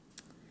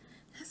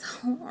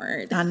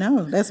hard. I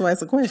know. That's why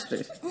it's a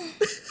question.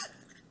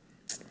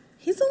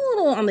 He's a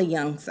little on the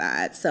young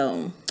side,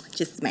 so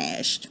just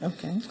smashed.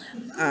 Okay.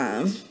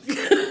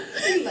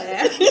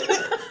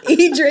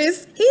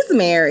 Idris, he's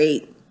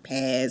married.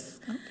 Pass.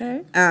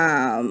 Okay.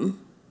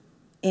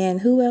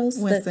 And who else?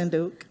 Winston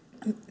Duke.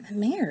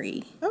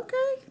 Married.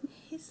 Okay.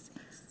 He's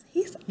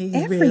He's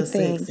everything. real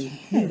sexy.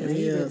 He's He real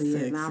really is.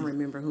 sexy. Now I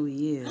remember who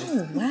he is.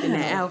 Oh, wow. In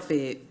that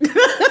outfit.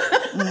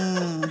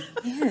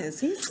 Yes,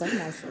 he's so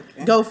nice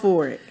looking. Go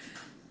for it.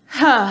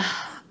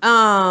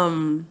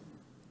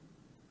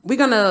 We're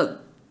gonna,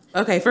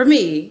 for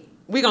me,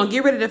 we're gonna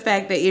get rid of the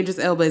fact that Idris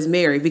Elba is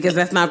married because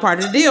that's not part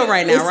of the deal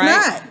right now, It's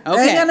right? not.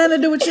 Ain't got nothing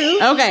to do with you.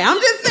 Okay, I'm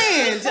just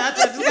saying. I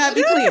just gotta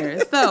be clear.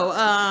 So,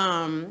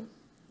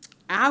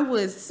 I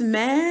would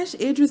smash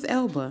Idris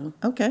Elba.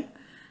 Okay.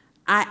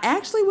 I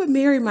actually would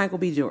marry Michael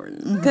B.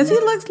 Jordan because he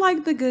looks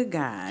like the good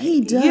guy.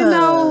 He does. You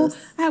know,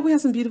 we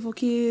have some beautiful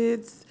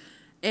kids,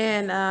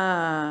 and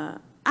I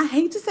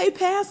hate to say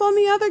pass on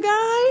the other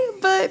guy,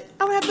 but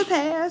I'll have to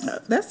pass.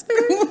 That's fair.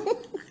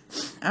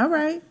 All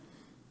right.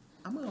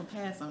 I'm gonna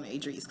pass on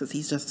Idris because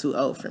he's just too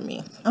old for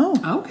me.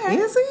 Oh, Okay.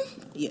 Is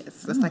he?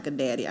 Yes, that's like a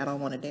daddy. I don't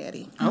want a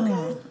daddy.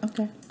 Okay.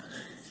 Okay.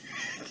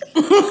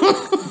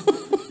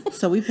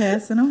 So we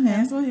passing on him.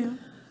 Pass on him.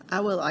 I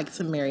would like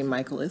to marry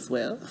Michael as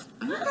well.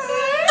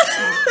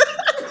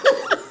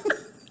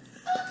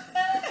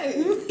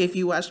 If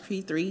you watch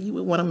P3, you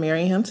would want to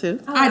marry him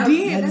too. I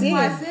did. That's did.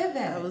 why I said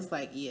that. I was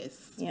like,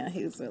 yes. Yeah,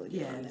 he was really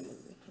good in that Yes. movie.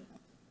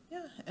 Yeah,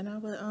 and I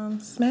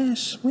would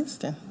smash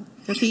Winston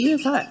because he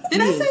is hot.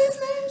 Did I He is. say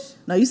smash?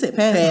 No, you said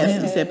pass on Pass.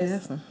 him. You said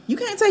pass him. You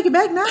can't take it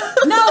back now.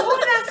 No, who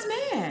did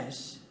I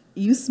smash?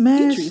 You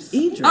smashed Idris.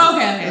 Idris.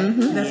 Okay.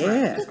 That's Yeah.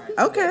 right. That's right.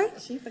 Okay.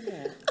 She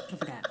forgot. I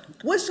forgot.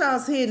 What's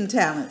y'all's hidden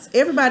talents?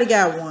 Everybody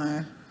got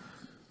one.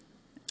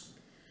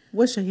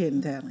 What's your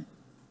hidden talent?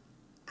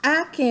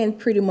 I can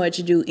pretty much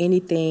do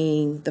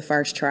anything the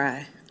first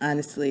try,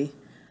 honestly,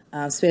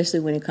 especially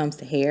when it comes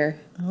to hair.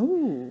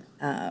 Oh.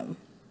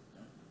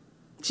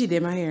 She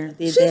did my hair.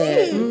 Did She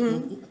that.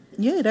 did.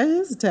 Yeah, that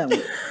is a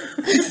talent.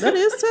 That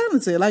is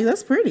talented. Like,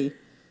 that's pretty.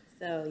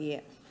 So yeah.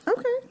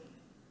 Okay.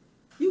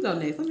 You go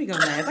next. Let me go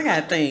last. I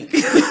gotta think.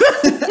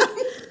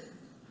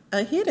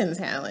 A hidden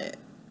talent.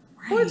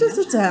 Or just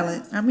a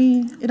talent. I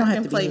mean, it don't I have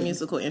can to play be.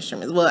 musical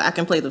instruments. Well, I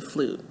can play the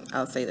flute.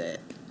 I'll say that.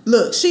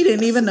 Look, she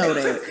didn't even know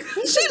that.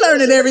 She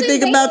learning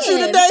everything about you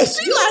band. today.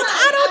 She like,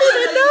 I don't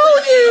even know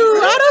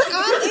you.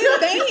 I'm in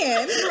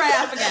band. You're right.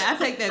 I forgot. I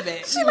take that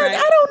back. She like,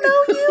 I don't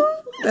know you.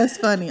 That's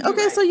funny.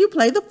 Okay, so you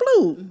play the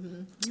flute.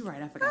 You're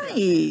right. I forgot.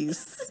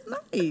 Nice.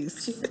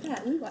 Nice.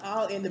 We were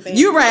all in the band.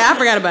 You're right. I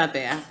forgot about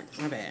that.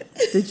 My bad.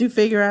 Did you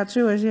figure out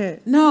yours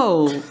yet?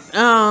 No.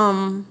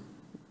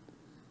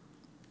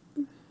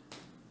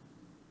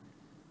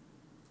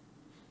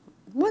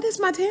 What is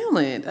my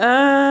talent?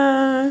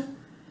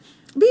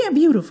 Being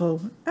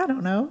beautiful. I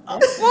don't know. Well,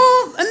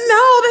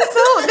 no,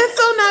 that's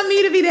so not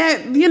me to be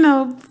that,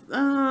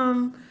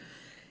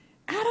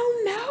 I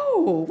don't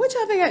know. What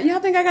y'all think? Y'all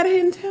think I got a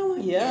hidden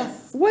talent?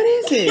 Yes. What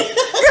is it?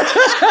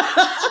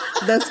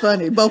 That's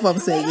funny. Both of them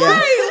say yeah.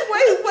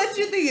 Wait, what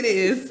you think it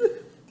is?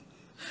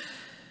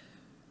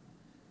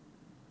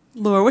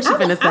 Laura, what you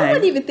finna say? I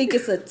wouldn't even think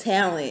it's a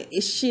talent.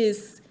 It's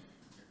just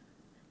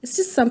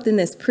something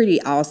that's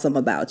pretty awesome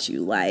about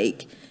you.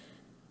 Like,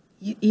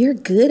 you're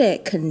good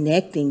at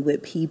connecting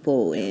with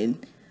people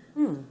and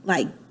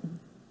like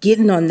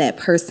getting on that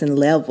person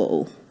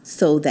level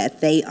so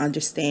that they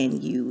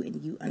understand you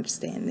and you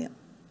understand them.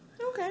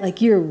 Okay.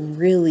 Like, you're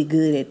really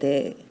good at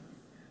that.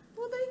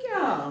 Well, thank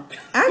y'all.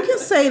 I can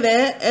say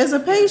that as a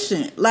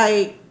patient.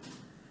 Like,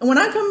 when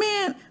I come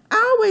in,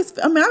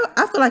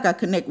 I feel like I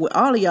connect with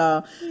all of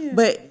y'all,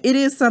 but it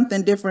is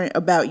something different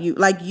about you.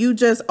 Like, you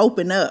just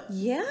open up.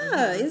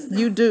 Yeah,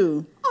 You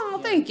do. Oh,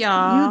 thank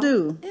y'all. You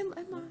do. Am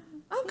I?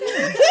 Okay.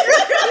 That's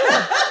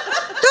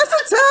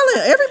a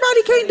talent.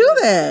 Everybody can't do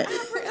that.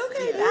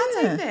 Okay, I'll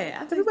take that.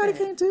 I'll take Everybody that.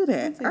 can't do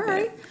that. take All that.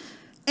 right.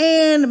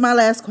 And my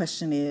last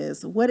question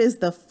is, what is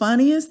the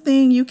funniest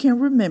thing you can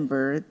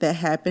remember that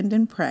happened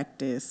in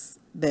practice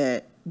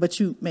but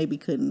you maybe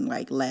couldn't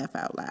like laugh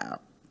out loud?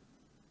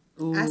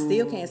 I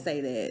still can't say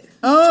that.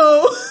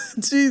 Oh,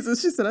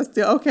 Jesus. She said,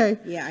 okay.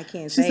 Yeah, I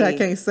can't She say said, I it.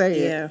 can't say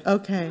it. Yeah.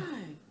 Okay.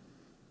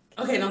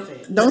 Okay, don't say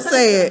it. Don't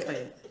say it. Don't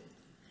say it.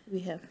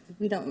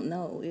 We don't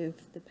know if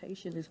the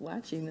patient is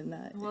watching or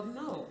not. Well,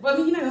 no. But I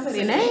mean, you're not gonna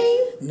say their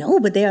name. No,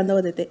 but they'll know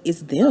that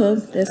it's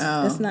them.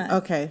 That's not.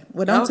 Okay.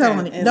 Well, don't Okay. tell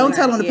them. It's Don't not-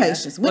 tell them the yeah.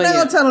 patients. We're Well, not yeah.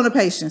 gonna tell them the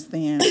patients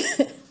then.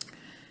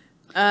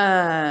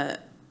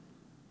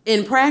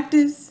 In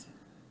practice.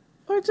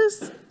 Or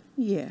just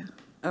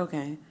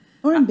Okay.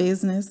 or in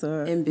business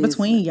or In business.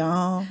 between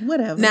y'all,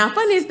 whatever. Now,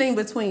 funniest thing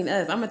between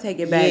us, I'm gonna take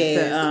it back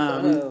to.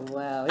 Oh,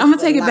 wow. I'm gonna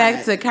take it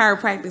back to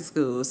chiropractic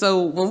school.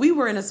 So when we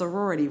were in a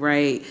sorority,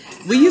 right,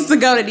 we used to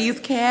go to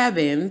these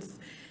cabins,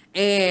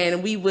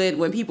 and we would,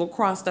 when people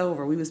crossed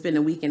over, we would spend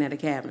a weekend at a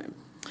cabin.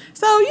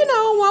 So,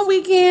 one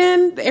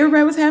weekend,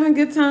 everybody was having a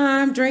good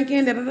time,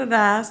 drinking,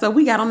 da-da-da-da. So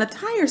we got on the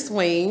tire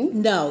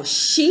swing. No,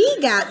 she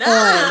got on.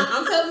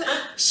 I'm telling you,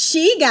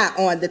 She got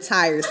on the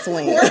tire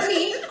swing.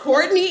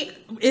 Courtney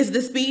is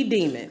the speed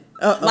demon.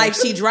 Like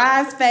she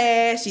drives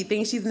fast, she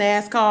thinks she's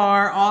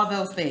NASCAR, all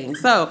those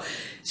things. So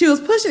she was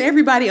pushing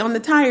everybody on the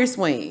tire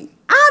swing.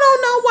 I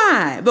don't know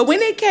why, but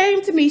when it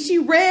came to me, she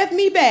revved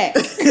me back.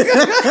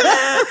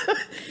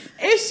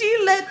 And she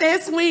let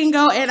that swing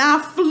go, and I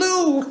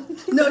flew.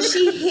 No,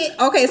 she hit.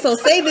 Okay, so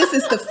say this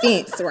is the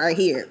fence right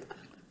here.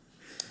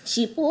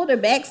 She pulled her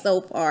back so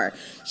far,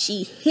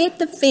 she hit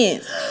the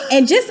fence.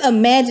 And just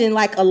imagine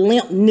like a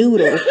limp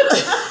noodle.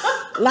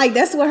 Like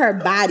that's what her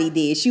body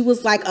did. She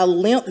was like a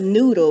limp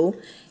noodle.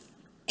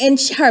 And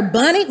her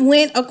bonnet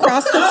went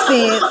across the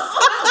fence.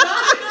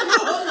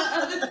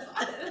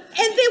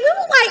 And then we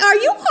were like, are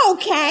you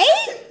okay?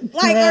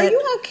 Like, are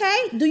you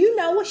okay? Do you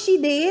know what she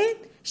did?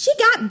 She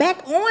got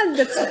back on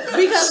the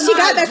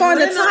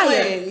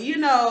tire. You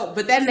know,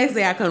 but that next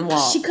day I couldn't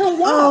walk. She couldn't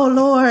walk. Oh,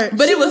 Lord.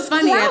 But it was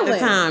funny at the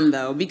time,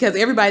 though, because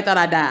everybody thought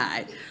I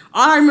died.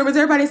 All I remember is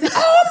everybody saying,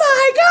 oh,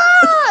 my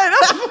God.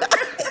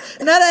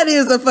 Now, that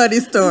is a funny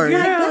story.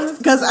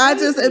 Because I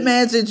just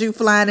imagined you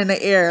flying in the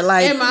air.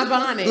 Like, in my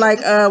bonnet. Like,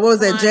 what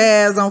was that,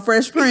 Jazz on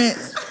Fresh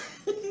Prince?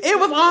 It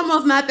was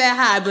almost not that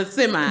high, but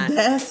semi.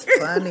 That's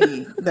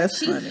funny.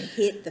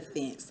 She hit the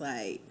fence,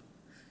 like.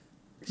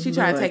 She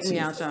tried to take me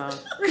out, y'all.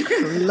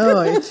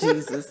 Lord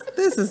Jesus.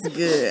 This is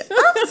good.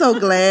 I'm so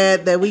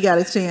glad that we got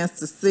a chance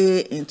to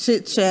sit and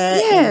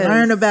chit-chat and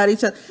learn about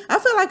each other. I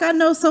feel like I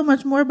know so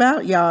much more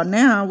about y'all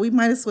now. We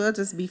might as well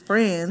just be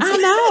friends. I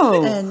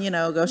know. And,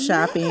 go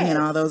shopping and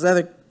all those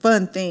other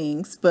fun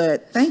things.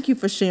 But thank you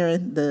for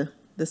sharing the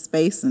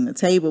space and the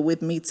table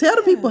with me. Tell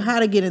the people how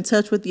to get in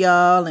touch with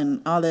y'all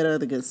and all that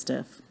other good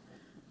stuff.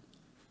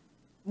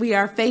 We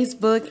are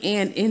Facebook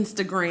and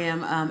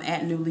Instagram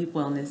at New Leap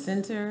Wellness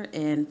Center,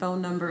 and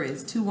phone number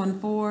is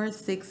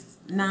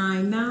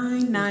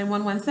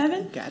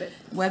 214-699-9117. Got it.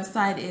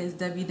 Website is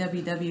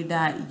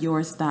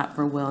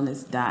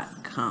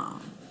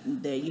www.yourstopforwellness.com.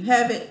 There you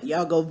have it.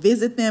 Y'all go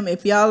visit them.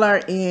 If y'all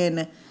are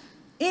in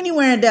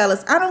anywhere in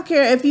Dallas, I don't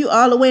care if you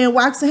all the way in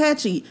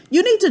Waxahachie,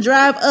 you need to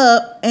drive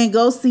up and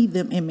go see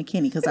them in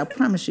McKinney, because I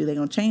promise you they're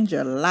going to change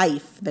your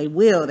life. They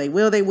will.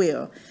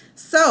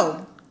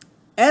 So,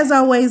 as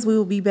always, we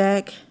will be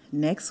back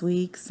next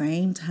week,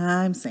 same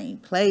time, same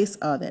place,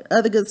 all that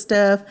other good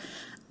stuff.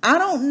 I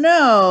don't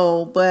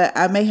know, but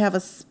I may have a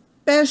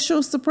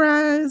special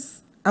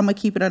surprise. I'm going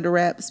to keep it under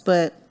wraps,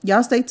 but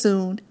y'all stay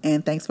tuned,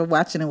 and thanks for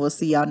watching, and we'll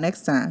see y'all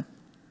next time.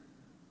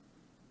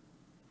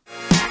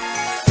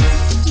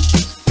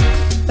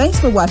 Thanks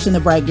for watching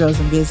the Bright Girls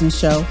in Business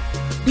show.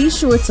 Be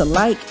sure to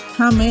like,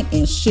 comment,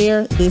 and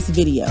share this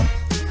video.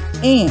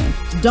 And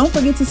don't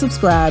forget to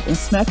subscribe and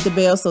smack the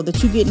bell so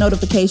that you get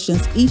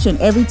notifications each and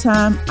every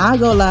time I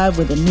go live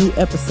with a new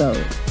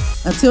episode.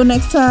 Until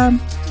next time,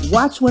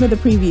 watch one of the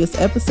previous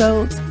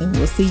episodes, and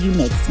we'll see you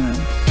next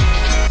time.